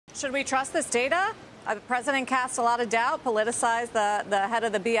Should we trust this data? The president cast a lot of doubt, politicized the head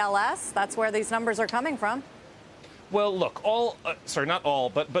of the BLS. That's where these numbers are coming from. Well, look, not all,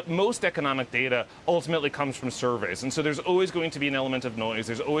 but most economic data ultimately comes from surveys. And so there's always going to be an element of noise.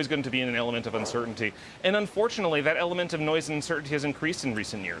 There's always going to be an element of uncertainty. And unfortunately, that element of noise and uncertainty has increased in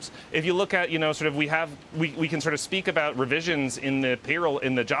recent years. If you look at, we can sort of speak about revisions in the payroll,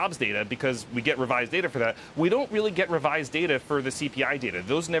 in the jobs data, because we get revised data for that. We don't really get revised data for the CPI data.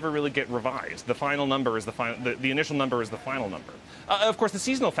 Those never really get revised. The final number is the initial number is the final number. Of course, the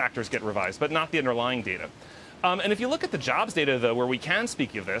seasonal factors get revised, but not the underlying data. And if you look at the jobs data, though, where we can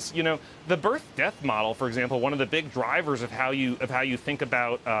speak of this, the birth-death model, for example, one of the big drivers of how you think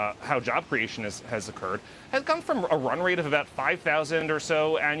about how job creation has occurred, has come from a run rate of about 5,000 or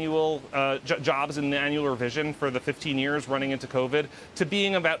so annual jobs in the annual revision for the 15 years running into COVID to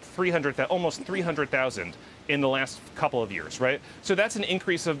being about almost 300,000 in the last couple of years, right? So that's an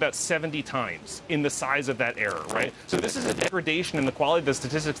increase of about 70 times in the size of that error, right? So this is a degradation in the quality of the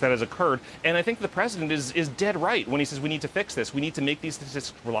statistics that has occurred, and I think the president is dead right when he says we need to fix this. We need to make these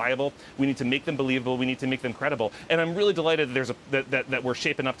statistics reliable. We need to make them believable. We need to make them credible. And I'm really delighted that that we're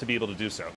shaping up to be able to do so.